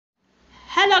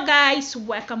Hello guys,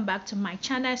 welcome back to my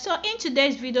channel. So in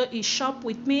today's video is shop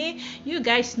with me. You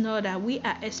guys know that we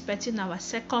are expecting our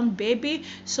second baby,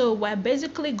 so we're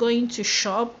basically going to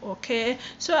shop. Okay,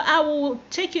 so I will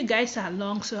take you guys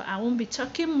along, so I won't be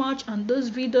talking much on this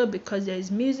video because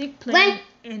there's music playing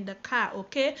in the car.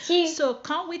 Okay, so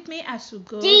come with me as we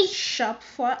go shop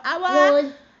for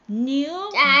our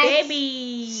new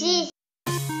baby.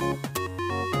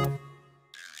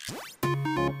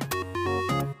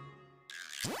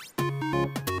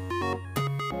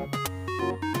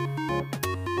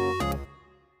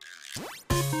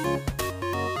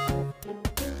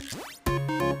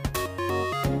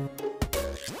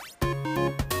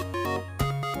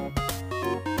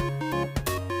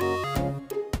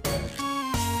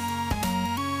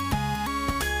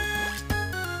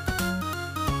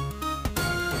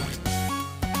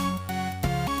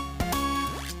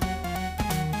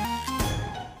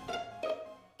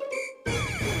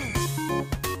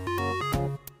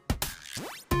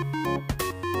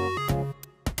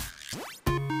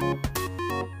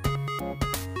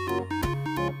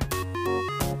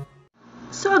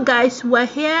 So guys, we're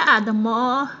here at the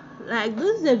mall. Like,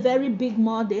 this is a very big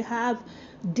mall. They have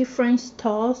different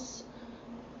stores,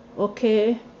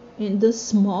 okay, in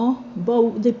this mall,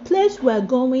 but the place we're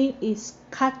going is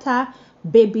Kata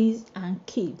Babies and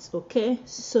Kids. Okay,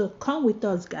 so come with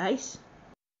us guys.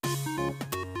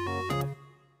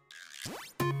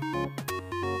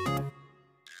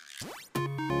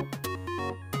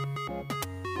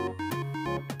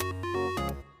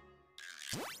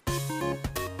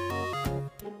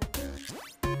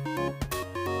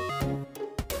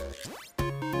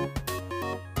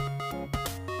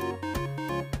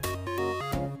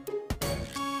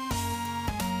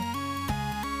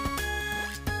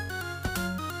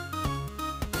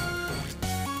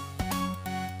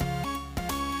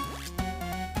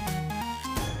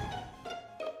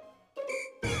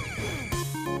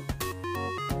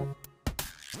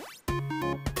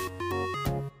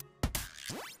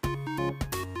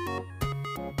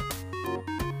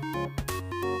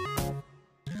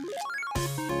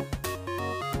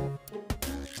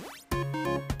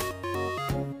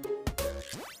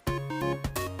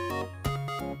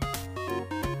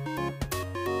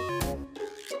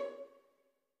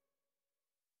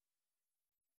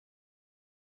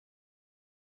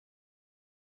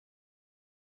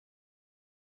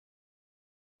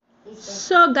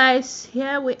 So guys,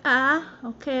 here we are.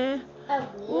 Okay,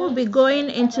 we'll be going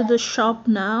into the shop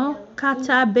now,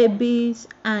 Kata Babies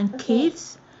and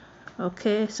Kids.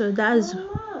 Okay, so that's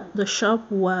the shop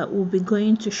where we'll be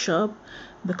going to shop,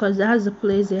 because that's the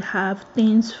place they have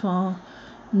things for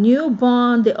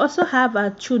newborn. They also have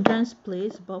a children's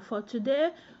place, but for today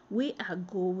we are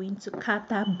going to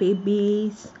Kata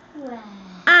Babies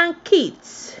and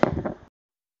Kids.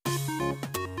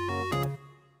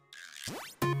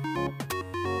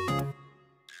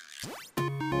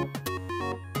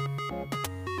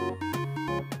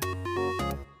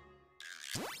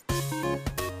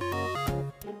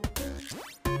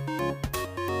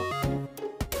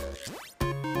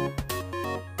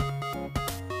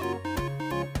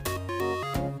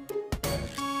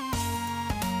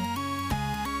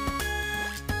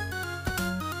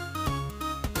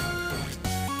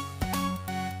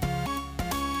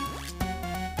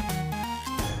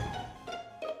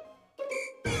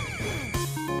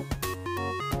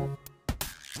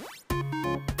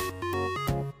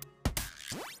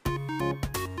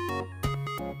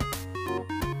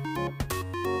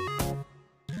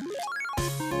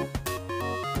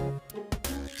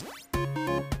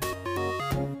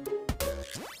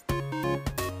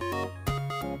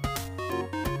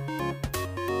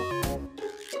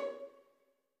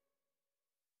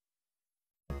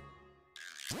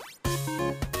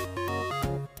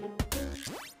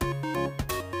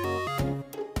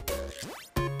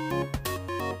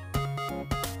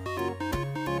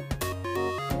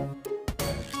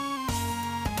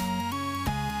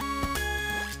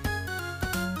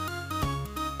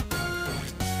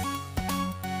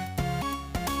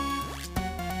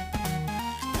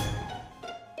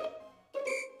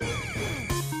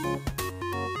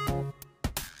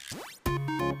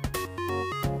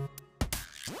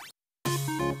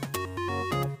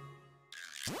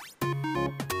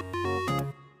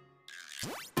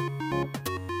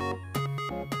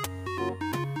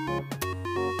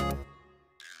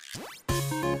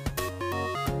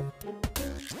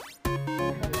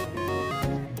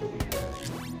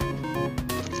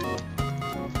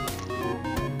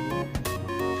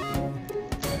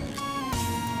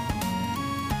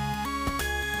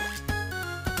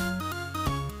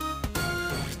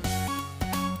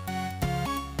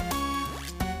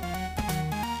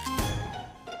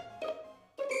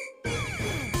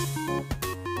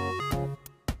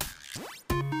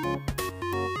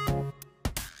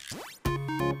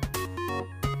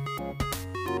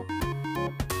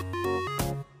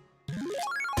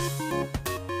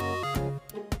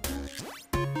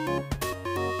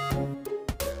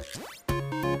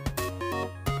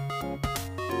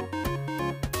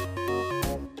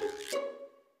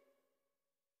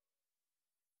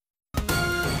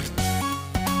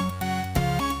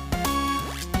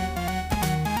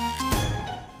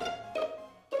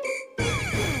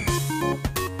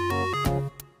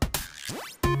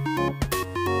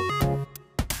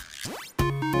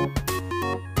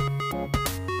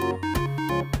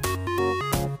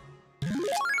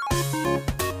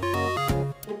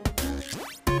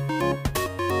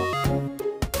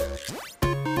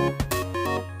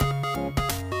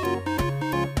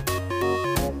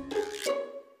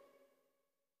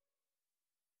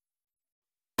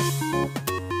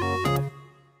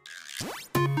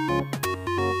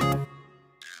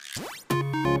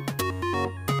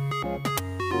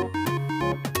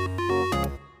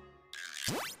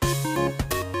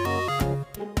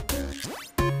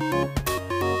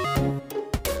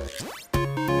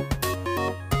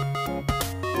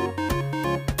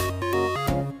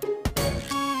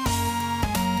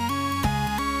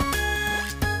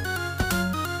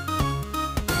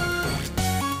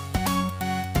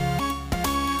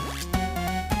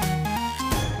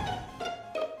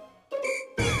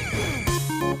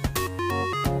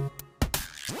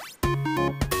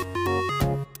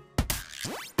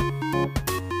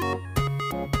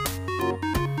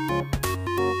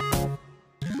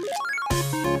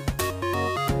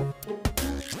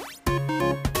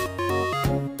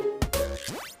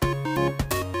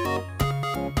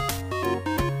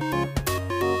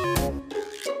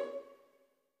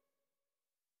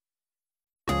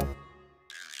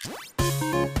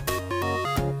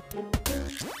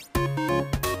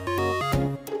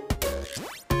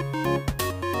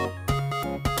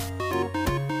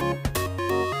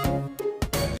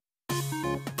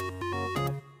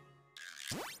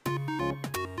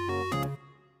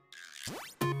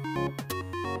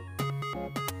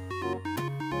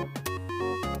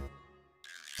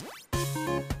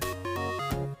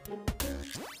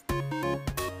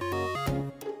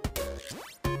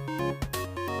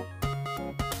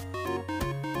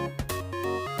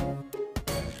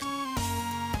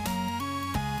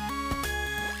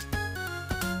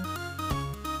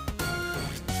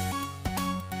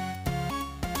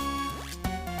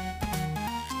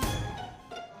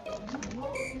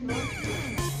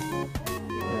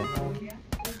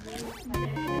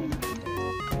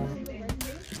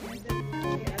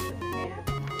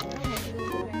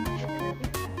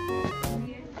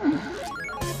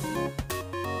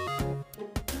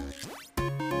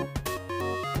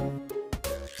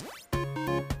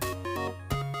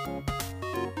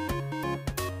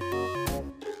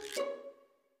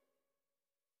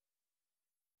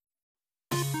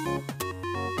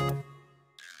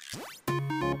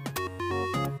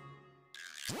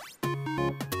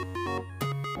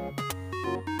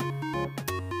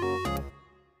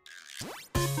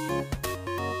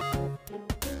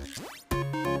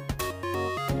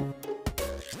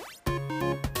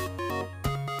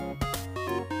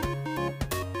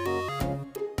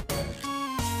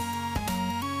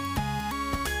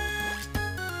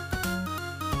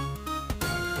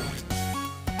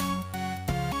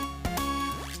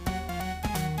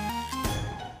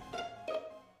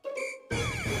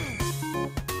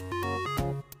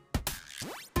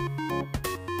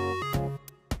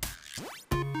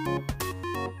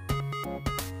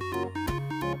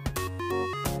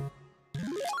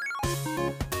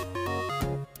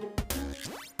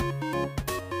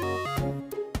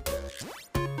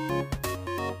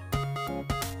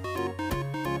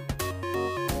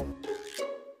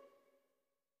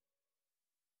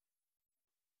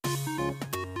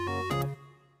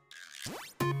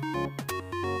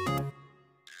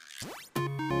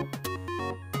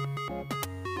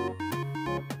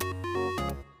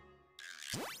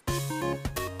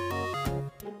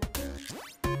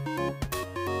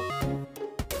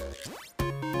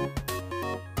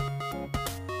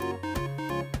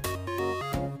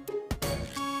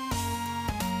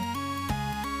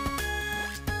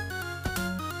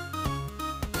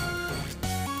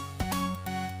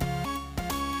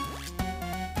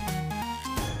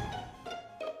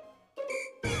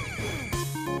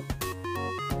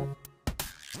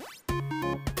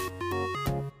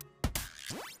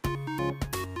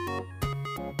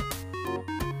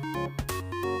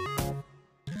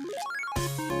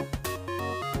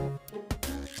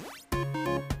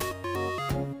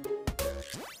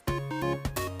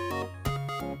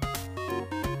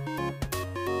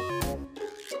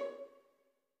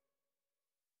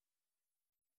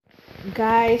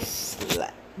 Guys,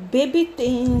 baby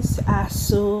things are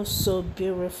so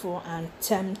beautiful and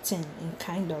tempting in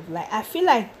kind of like I feel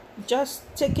like just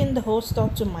taking the whole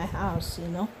stuff to my house, you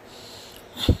know.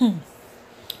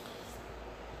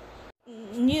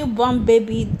 Newborn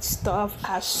baby stuff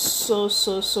are so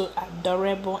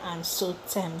adorable and so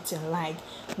tempting. Like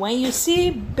when you see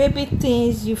baby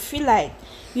things, you feel like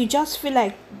you just feel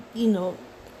like, you know,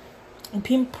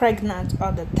 being pregnant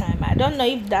all the time. I don't know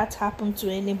if that happened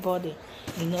to anybody,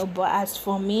 you know, but as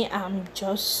for me, I'm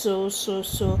just so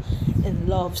in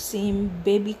love seeing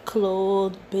baby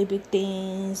clothes, baby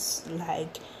things.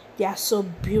 Like they are so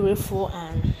beautiful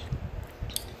and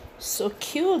so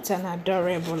cute and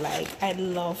adorable. Like I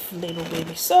love little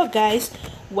babies. So guys,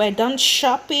 we're done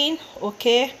shopping,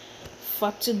 okay,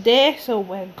 for today. So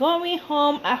we're going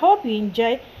home. I hope you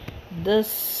enjoy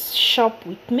this shop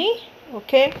with me,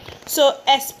 okay. So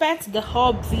expect the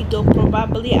haul video.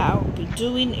 Probably I'll be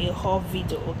doing a haul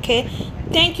video, okay.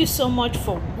 Thank you so much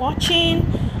for watching.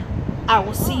 I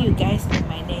will see you guys in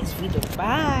my next video.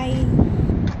 Bye.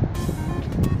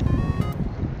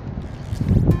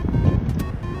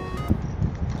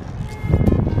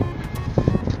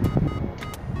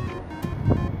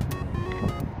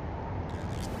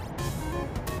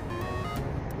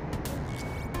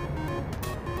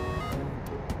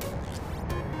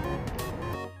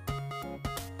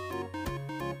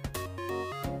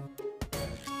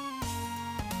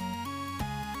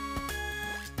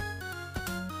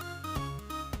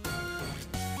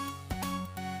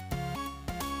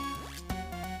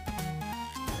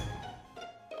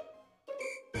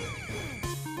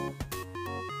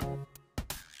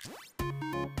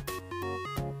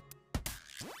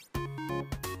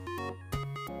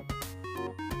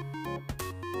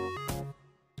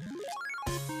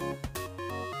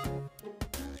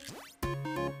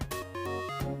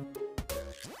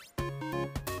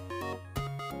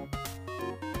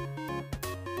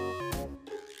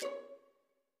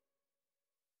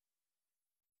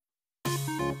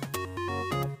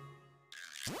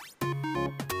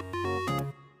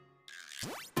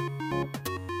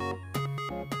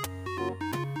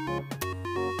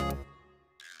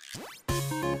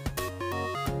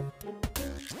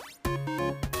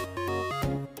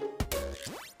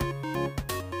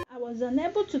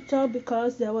 unable to talk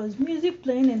because there was music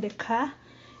playing in the car.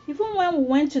 Even when we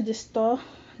went to the store,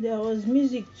 there was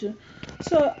music too.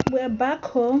 So we're back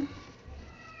home.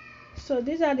 So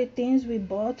these are the things we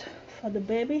bought for the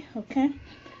baby. Okay,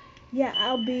 yeah,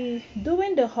 I'll be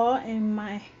doing the haul in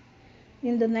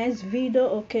the next video.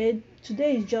 Okay,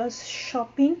 today is just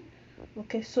shopping.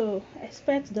 Okay, so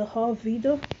expect the haul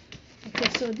video. Okay,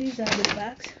 so these are the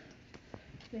bags.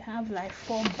 We have like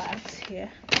 4 bags here.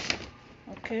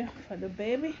 Okay, for the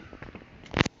baby.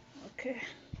 Okay,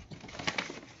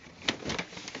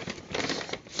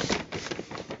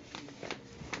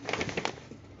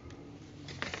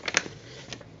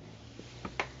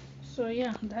 so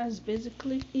yeah, that's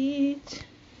basically it.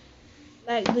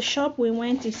 Like the shop we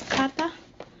went is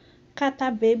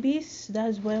Kata Babies.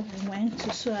 That's where we went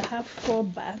to. So I have 4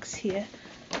 bags here.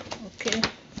 Okay,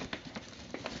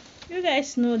 you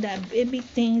guys know that baby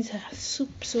things are so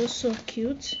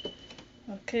cute.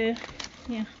 Okay,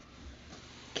 yeah,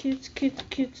 cute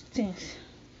things.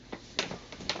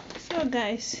 So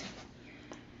guys,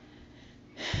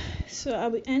 so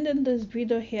I'll be ending this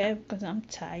video here because I'm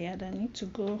tired. I need to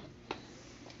go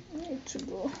look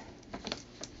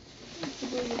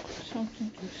for something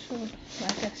to show.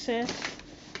 Like I said,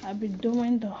 I'll be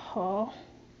doing the haul.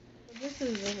 This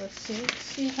is the receipt.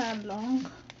 See how long?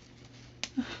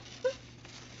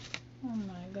 Oh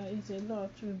my god, it's a lot.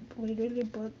 We really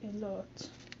bought a lot.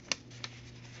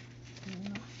 You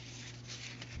know.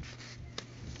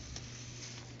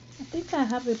 I think I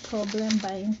have a problem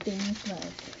buying things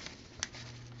like,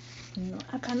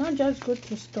 I cannot just go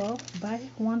to store, buy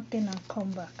one thing and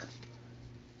come back.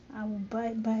 I will buy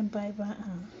and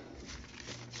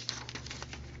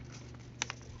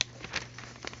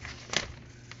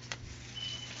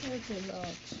there's a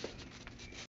lot.